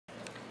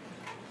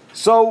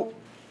So,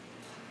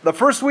 the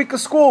first week of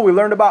school, we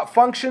learned about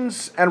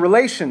functions and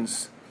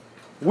relations.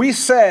 We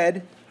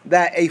said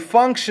that a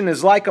function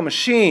is like a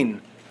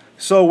machine.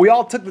 So we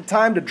all took the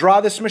time to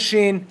draw this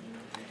machine,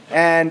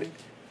 and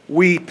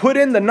we put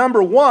in the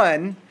number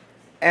 1,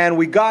 and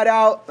we got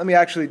out, let me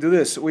actually do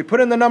this. We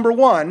put in the number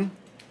 1,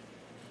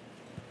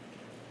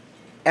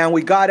 and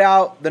we got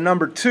out the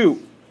number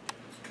 2.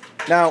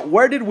 Now,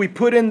 where did we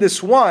put in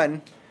this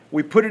 1?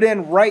 We put it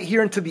in right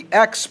here into the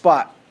x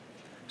spot.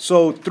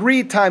 So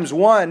 3 times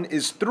 1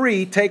 is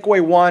 3, take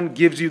away 1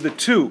 gives you the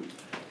 2.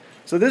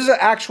 So this is an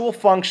actual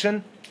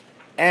function,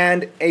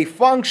 and a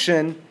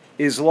function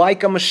is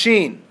like a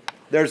machine.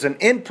 There's an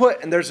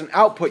input and there's an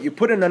output. You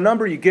put in a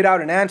number, you get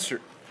out an answer.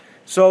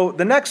 So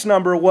the next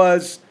number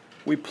was,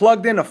 we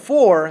plugged in a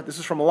 4, this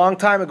is from a long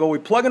time ago, we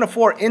plug in a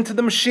 4 into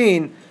the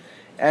machine,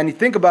 and you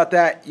think about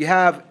that, you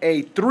have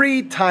a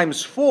 3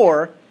 times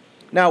 4.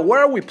 Now where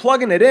are we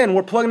plugging it in?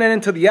 We're plugging it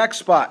into the x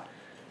spot.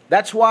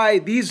 That's why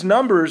these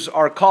numbers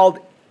are called,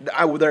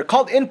 they're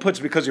called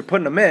inputs because you're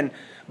putting them in,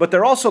 but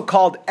they're also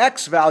called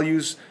x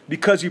values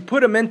because you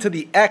put them into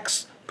the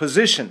x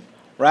position,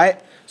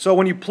 right? So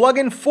when you plug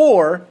in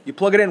 4, you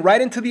plug it in right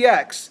into the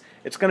x,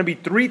 it's going to be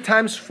 3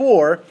 times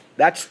 4,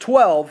 that's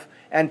 12,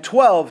 and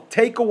 12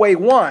 take away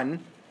 1,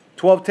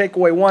 12 take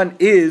away 1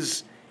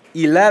 is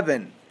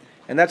 11.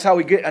 And that's how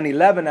we get an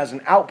 11 as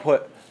an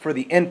output for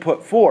the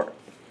input 4.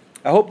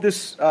 I hope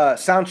this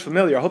sounds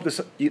familiar. I hope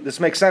this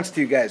makes sense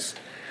to you guys.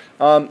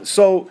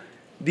 So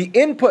the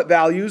input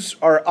values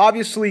are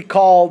obviously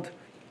called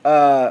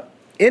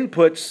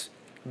inputs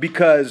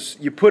because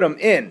you put them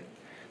in.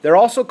 They're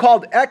also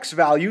called x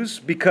values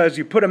because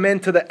you put them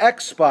into the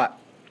x spot.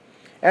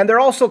 And they're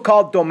also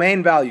called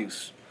domain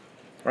values,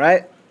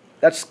 right?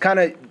 That's kind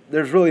of,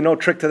 there's really no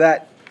trick to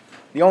that.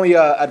 The only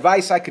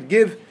advice I could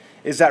give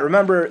is that,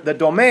 remember, the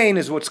domain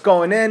is what's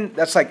going in.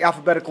 That's like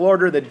alphabetical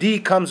order. The D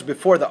comes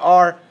before the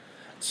R.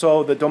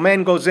 So the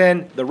domain goes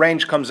in, the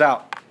range comes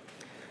out.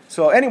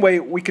 So anyway,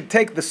 we could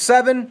take the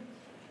 7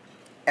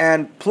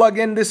 and plug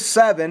in this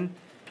 7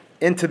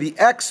 into the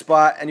x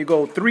spot, and you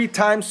go 3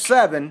 times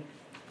 7.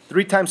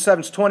 3 times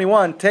 7 is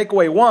 21. Take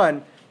away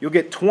 1, you'll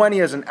get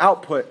 20 as an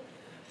output.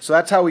 So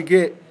that's how we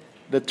get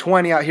the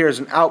 20 out here as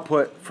an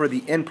output for the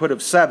input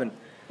of 7.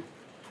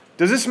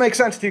 Does this make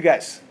sense to you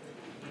guys?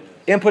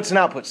 Inputs and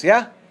outputs,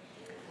 yeah?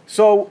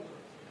 So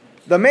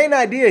the main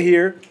idea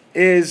here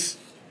is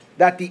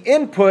that the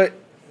input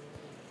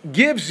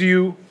gives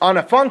you, on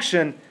a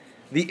function,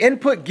 the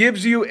input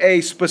gives you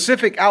a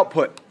specific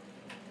output.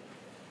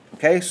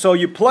 Okay, so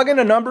you plug in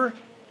a number,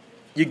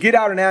 you get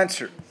out an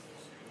answer.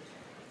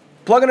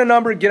 Plug in a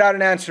number, get out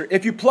an answer.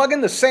 If you plug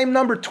in the same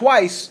number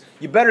twice,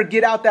 you better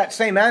get out that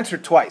same answer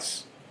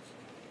twice.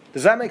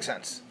 Does that make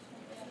sense?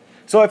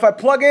 So if I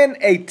plug in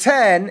a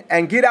 10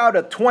 and get out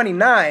a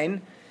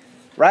 29,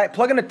 right?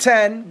 Plug in a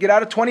 10, get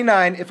out a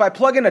 29. If I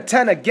plug in a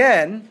 10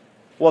 again,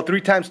 well, 3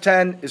 times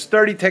 10 is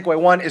 30, take away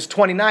 1 is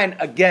 29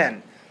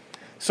 again.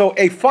 So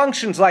a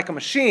function's like a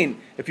machine.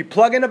 If you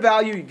plug in a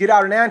value, you get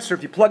out an answer.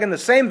 If you plug in the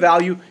same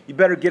value, you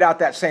better get out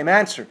that same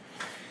answer.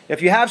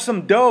 If you have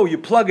some dough, you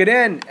plug it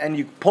in and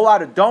you pull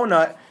out a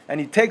donut,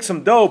 and you take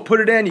some dough, put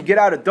it in, you get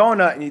out a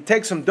donut, and you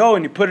take some dough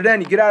and you put it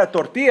in, you get out a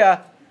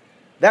tortilla,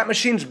 that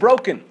machine's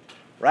broken,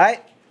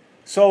 right?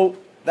 So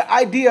the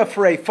idea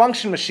for a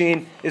function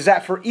machine is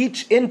that for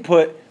each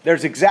input,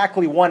 there's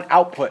exactly one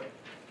output.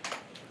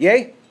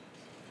 Yay?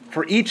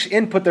 For each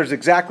input, there's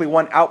exactly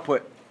one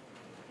output.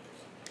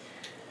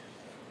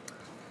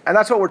 And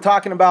that's what we're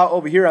talking about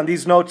over here on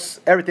these notes.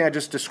 Everything I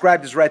just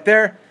described is right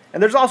there.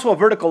 And there's also a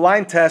vertical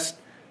line test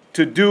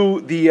to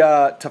do the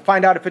to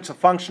find out if it's a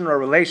function or a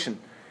relation.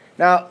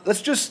 Now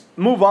let's just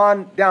move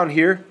on down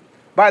here.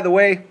 By the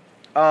way,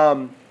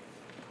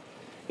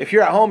 if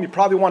you're at home, you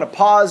probably want to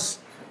pause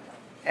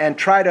and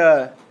try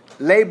to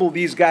label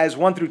these guys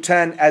 1 through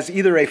 10 as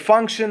either a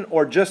function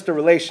or just a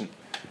relation.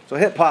 So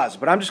hit pause.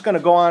 But I'm just going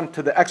to go on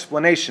to the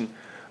explanation.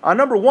 On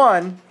number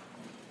 1,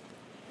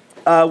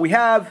 we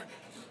have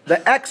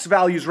the x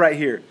values right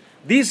here.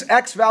 These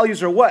x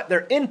values are what?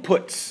 They're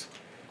inputs.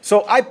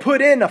 So I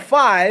put in a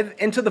 5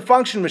 into the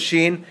function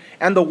machine,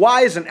 and the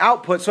y is an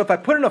output. So if I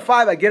put in a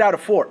 5, I get out a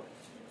 4.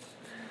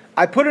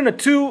 I put in a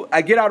 2,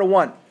 I get out a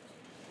 1.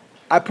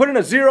 I put in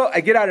a 0,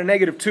 I get out a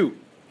 -2.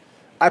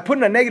 I put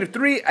in a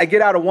 -3, I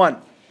get out a 1.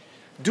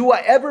 Do I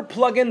ever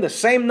plug in the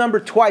same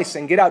number twice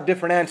and get out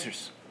different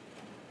answers?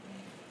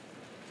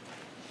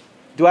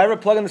 Do I ever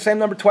plug in the same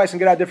number twice and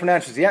get out different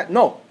answers? Yeah?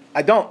 No,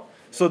 I don't.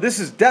 So this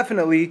is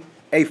definitely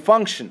a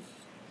function.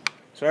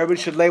 So everybody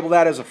should label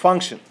that as a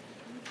function.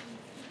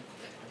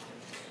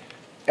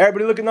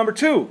 Everybody look at number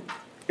 2.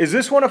 Is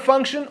this one a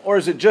function or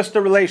is it just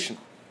a relation?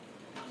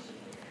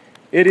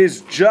 It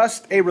is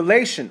just a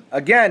relation.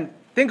 Again,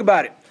 think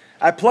about it.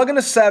 I plug in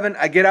a 7,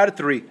 I get out a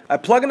 3. I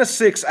plug in a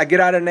 6, I get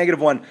out a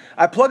 -1.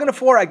 I plug in a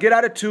 4, I get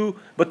out a 2.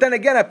 But then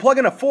again, I plug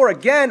in a 4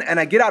 again and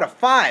I get out a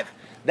 5.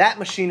 That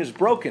machine is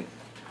broken.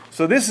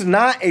 So this is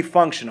not a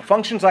function. A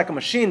function is like a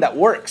machine that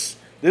works.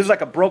 This is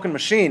like a broken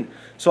machine.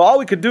 So all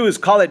we could do is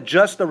call it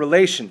just a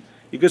relation.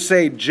 You could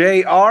say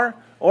JR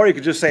Or you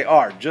could just say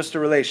R, just a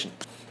relation.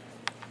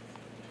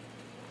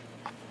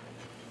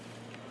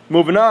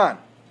 Moving on.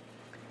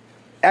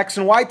 X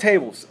and Y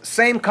tables,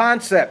 same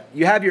concept.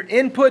 You have your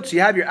inputs,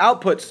 you have your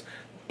outputs.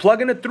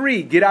 Plug in a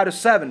 3, get out a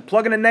 7.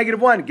 Plug in a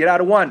 -1, get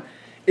out a 1.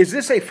 Is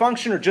this a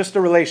function or just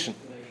a relation?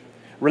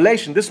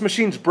 Relation. This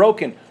machine's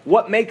broken.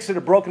 What makes it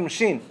a broken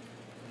machine?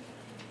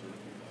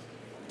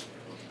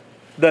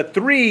 The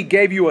 3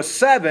 gave you a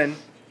 7,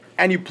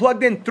 and you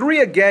plugged in 3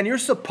 again. You're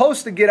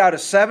supposed to get out a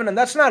 7, and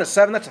that's not a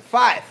 7, that's a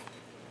 5.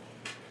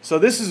 So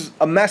this is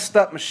a messed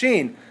up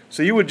machine.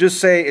 So you would just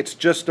say it's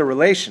just a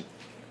relation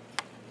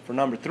for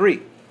number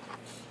 3.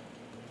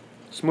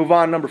 Let's move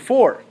on to number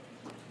 4.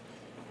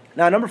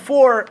 Now number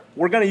 4,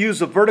 we're going to use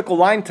the vertical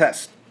line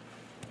test.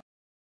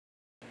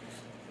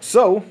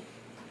 So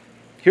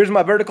here's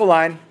my vertical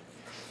line.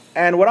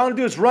 And what I'm going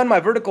to do is run my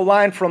vertical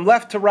line from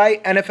left to right.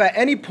 And if at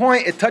any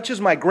point it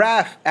touches my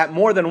graph at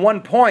more than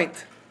 1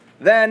 point,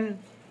 then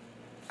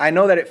I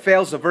know that it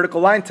fails the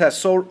vertical line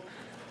test. So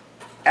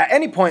at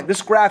any point,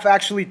 this graph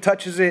actually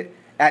touches it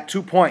at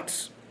 2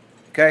 points.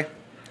 Okay?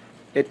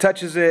 It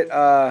touches it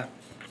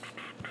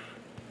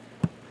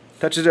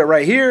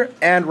right here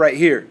and right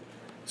here.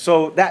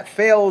 So that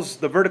fails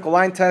the vertical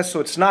line test, so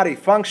it's not a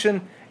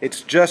function,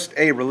 it's just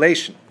a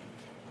relation.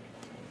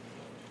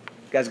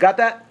 You guys got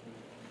that?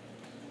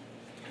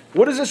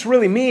 What does this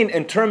really mean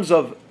in terms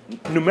of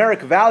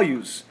numeric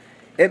values?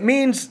 It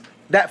means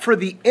that for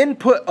the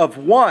input of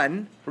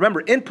 1,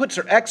 remember inputs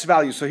are x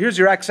values, so here's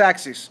your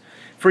x-axis.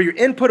 For your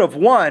input of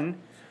 1,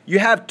 you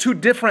have 2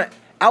 different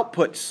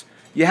outputs.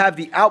 You have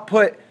the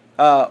output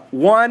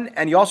 1,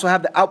 and you also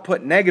have the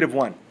output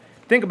 -1.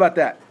 Think about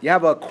that. You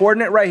have a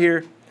coordinate right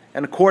here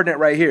and a coordinate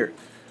right here.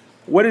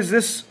 What is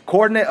this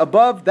coordinate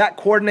above? That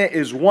coordinate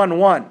is 1,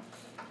 1.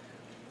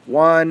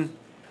 1,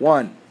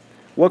 1.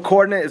 What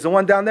coordinate is the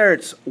one down there?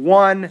 It's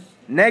 1,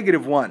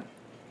 -1.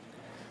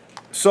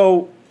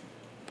 So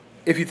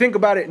if you think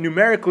about it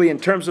numerically in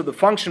terms of the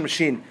function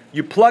machine,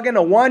 you plug in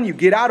a 1, you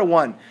get out a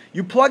 1.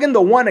 You plug in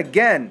the 1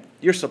 again,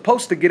 you're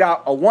supposed to get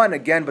out a 1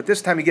 again, but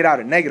this time you get out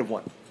a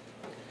 -1.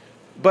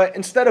 But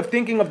instead of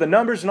thinking of the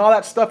numbers and all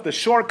that stuff, the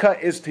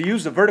shortcut is to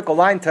use the vertical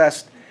line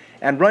test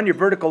and run your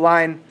vertical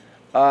line,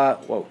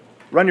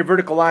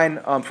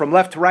 from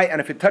left to right. And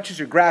if it touches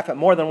your graph at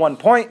more than 1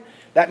 point,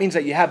 that means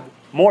that you have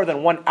more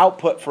than one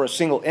output for a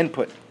single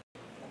input.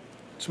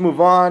 Let's move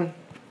on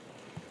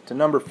to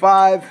number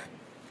 5.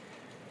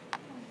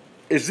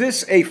 Is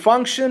this a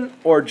function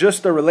or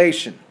just a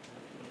relation?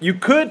 You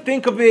could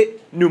think of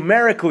it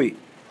numerically.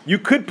 You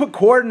could put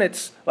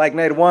coordinates like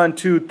 -1,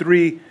 2,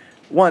 3,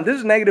 1. This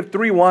is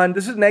 -3, 1.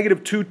 This is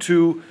 -2,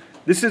 2.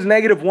 This is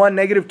 -1,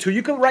 -2.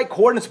 You can write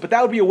coordinates, but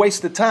that would be a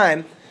waste of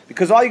time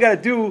because all you got to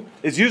do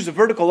is use the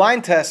vertical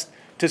line test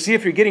to see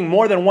if you're getting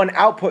more than one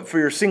output for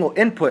your single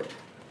input.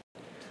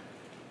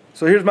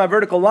 So here's my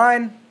vertical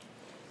line.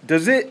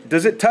 Does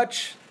it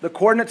touch the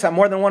coordinates at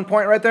more than 1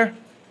 point right there?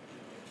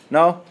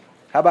 No?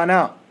 How about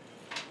now?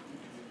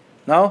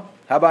 No?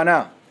 How about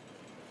now?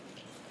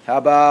 How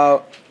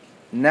about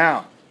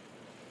now?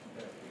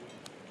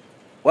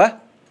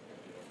 What?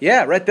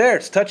 Yeah, right there.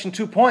 It's touching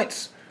 2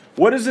 points.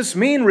 What does this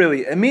mean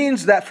really? It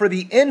means that for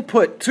the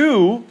input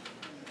 2,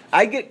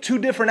 I get 2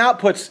 different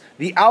outputs.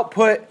 The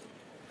output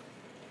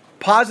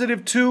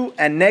 +2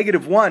 and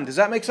 -1. Does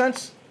that make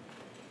sense?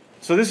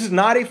 So this is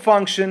not a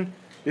function.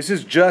 This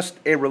is just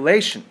a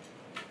relation.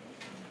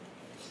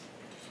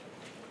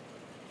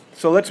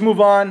 So let's move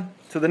on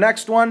to the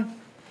next one.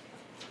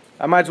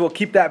 I might as well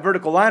keep that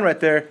vertical line right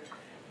there.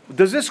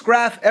 Does this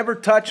graph ever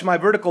touch my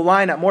vertical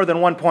line at more than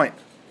 1 point?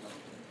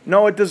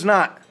 No, it does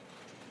not.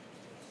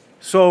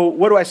 So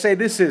what do I say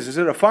this is? Is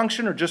it a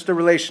function or just a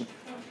relation?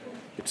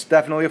 It's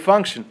definitely a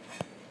function.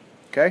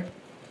 Okay?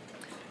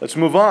 Let's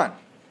move on.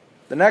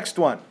 The next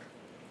one.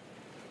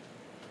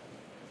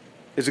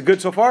 Is it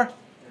good so far?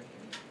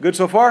 Good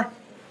so far?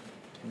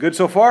 Good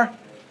so far?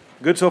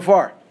 Good so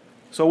far.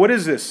 So what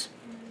is this?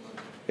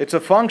 It's a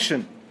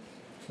function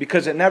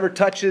because it never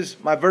touches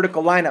my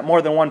vertical line at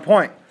more than 1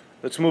 point.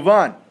 Let's move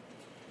on.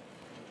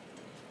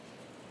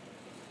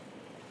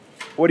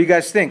 What do you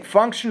guys think?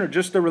 Function or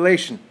just a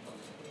relation?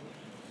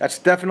 That's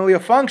definitely a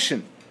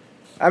function.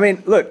 I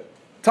mean, look,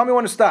 tell me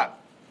when to stop.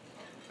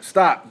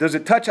 Stop. Does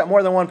it touch at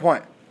more than 1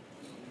 point?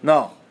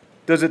 No.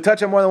 Does it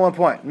touch at more than 1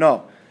 point?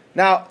 No.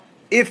 Now,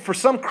 if for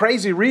some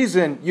crazy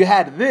reason you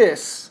had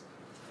this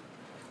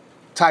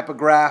type of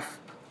graph,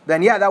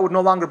 then yeah, that would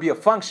no longer be a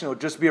function. It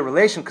would just be a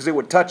relation because it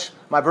would touch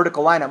my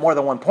vertical line at more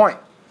than 1 point.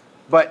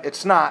 But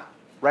it's not.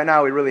 Right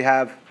now we really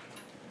have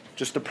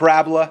just a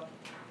parabola.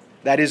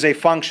 That is a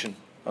function.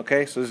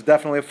 Okay, so it's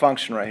definitely a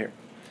function right here.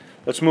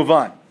 Let's move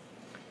on.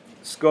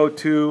 Let's go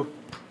to,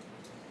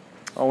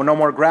 oh, no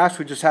more graphs.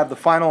 We just have the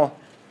final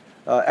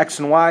X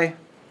and Y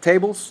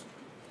tables.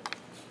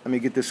 Let me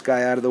get this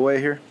guy out of the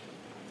way here.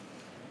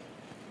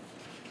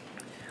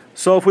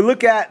 So if we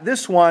look at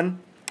this one,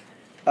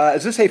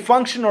 is this a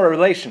function or a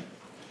relation?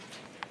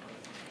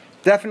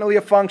 Definitely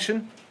a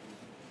function.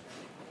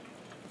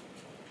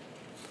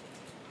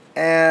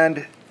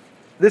 And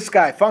this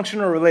guy, function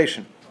or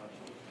relation?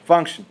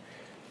 Function.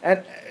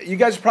 And you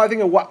guys are probably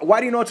thinking, why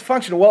do you know it's a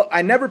function? Well,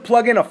 I never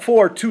plug in a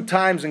 4 2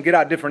 times and get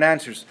out different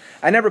answers.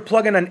 I never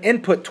plug in an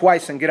input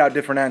twice and get out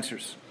different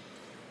answers.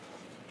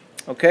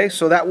 Okay,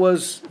 so that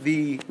was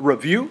the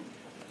review.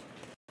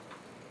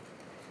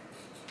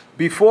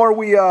 Before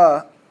we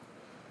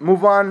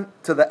move on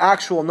to the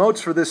actual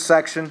notes for this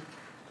section,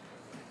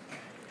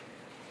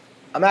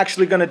 I'm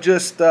actually going to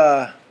just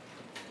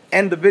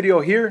end the video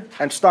here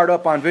and start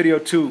up on video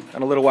 2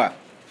 in a little while.